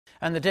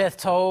And the death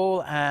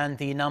toll and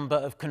the number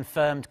of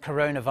confirmed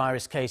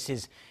coronavirus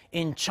cases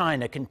in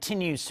China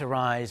continues to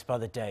rise by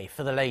the day.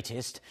 For the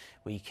latest,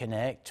 we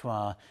connect to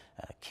our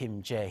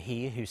Kim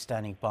Jae-hee, who's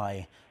standing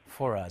by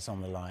for us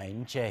on the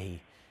line.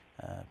 Jae-hee,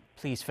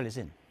 please fill us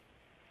in.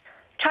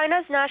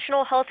 China's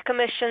National Health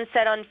Commission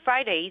said on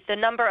Friday the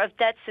number of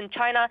deaths in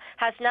China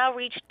has now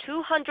reached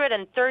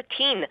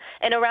 213,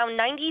 and around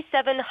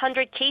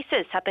 9,700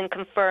 cases have been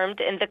confirmed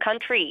in the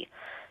country.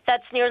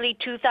 That's nearly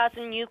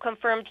 2,000 new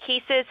confirmed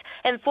cases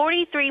and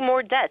 43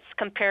 more deaths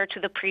compared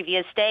to the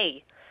previous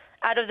day.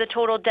 Out of the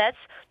total deaths,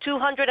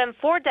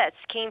 204 deaths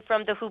came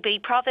from the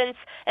Hubei Province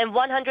and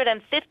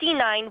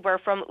 159 were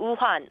from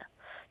Wuhan.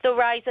 The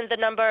rise in the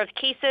number of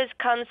cases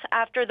comes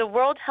after the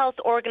World Health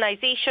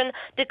Organization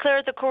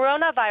declared the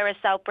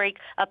coronavirus outbreak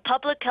a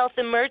public health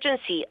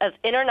emergency of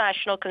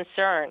international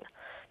concern.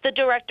 The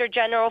Director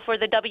General for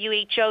the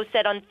WHO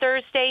said on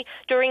Thursday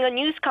during a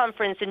news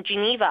conference in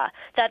Geneva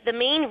that the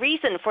main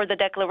reason for the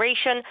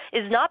declaration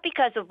is not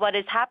because of what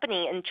is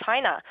happening in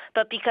China,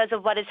 but because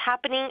of what is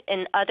happening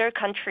in other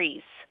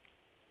countries.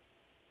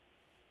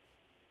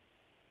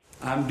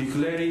 I'm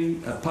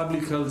declaring a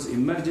public health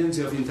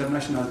emergency of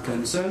international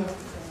concern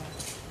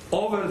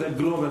over the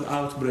global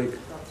outbreak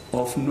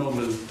of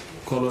novel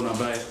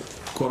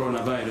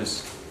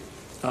coronavirus.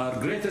 Our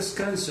greatest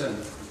concern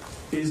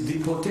is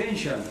the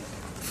potential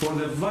for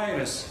the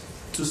virus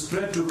to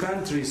spread to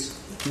countries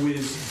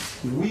with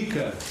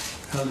weaker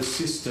health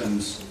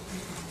systems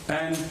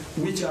and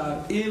which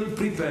are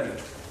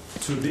ill-prepared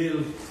to deal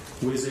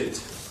with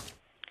it.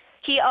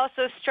 He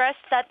also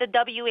stressed that the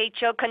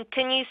WHO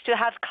continues to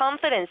have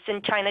confidence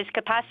in China's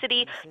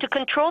capacity to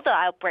control the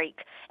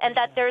outbreak and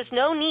that there is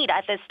no need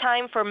at this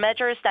time for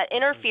measures that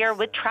interfere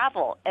with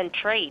travel and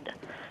trade.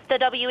 The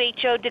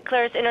WHO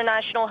declares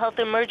international health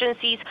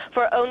emergencies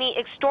for only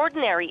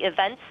extraordinary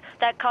events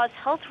that cause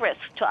health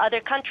risks to other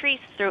countries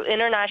through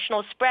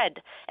international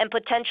spread and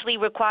potentially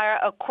require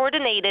a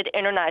coordinated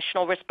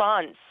international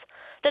response.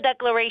 The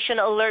declaration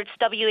alerts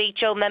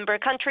WHO member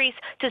countries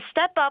to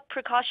step up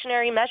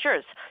precautionary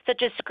measures,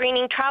 such as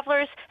screening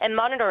travelers and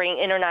monitoring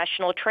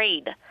international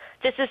trade.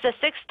 This is the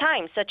sixth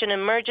time such an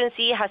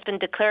emergency has been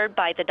declared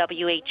by the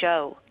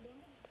WHO.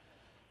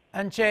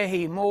 And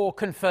Jae-hee, more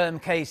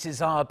confirmed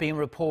cases are being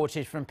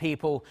reported from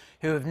people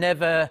who have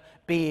never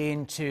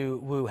been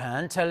to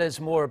Wuhan. Tell us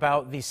more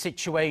about the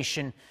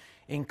situation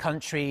in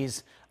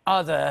countries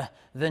other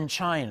than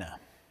China.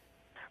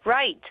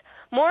 Right.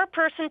 More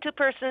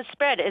person-to-person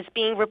spread is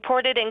being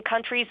reported in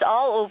countries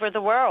all over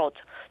the world.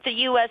 The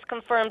U.S.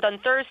 confirmed on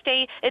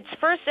Thursday its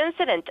first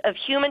incident of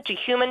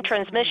human-to-human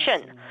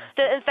transmission.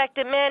 The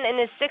infected man in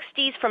his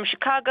 60s from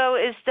Chicago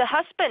is the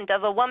husband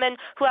of a woman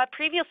who had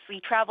previously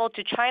traveled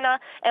to China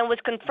and was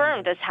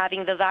confirmed as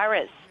having the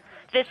virus.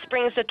 This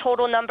brings the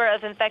total number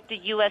of infected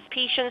U.S.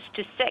 patients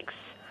to 6.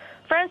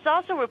 France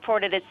also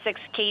reported its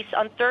 6th case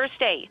on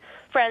Thursday.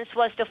 France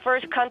was the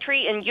first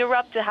country in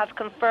Europe to have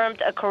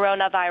confirmed a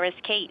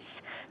coronavirus case.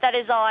 That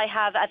is all I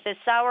have at this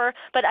hour,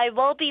 but I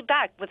will be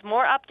back with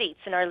more updates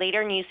in our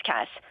later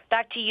newscasts.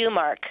 Back to you,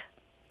 Mark.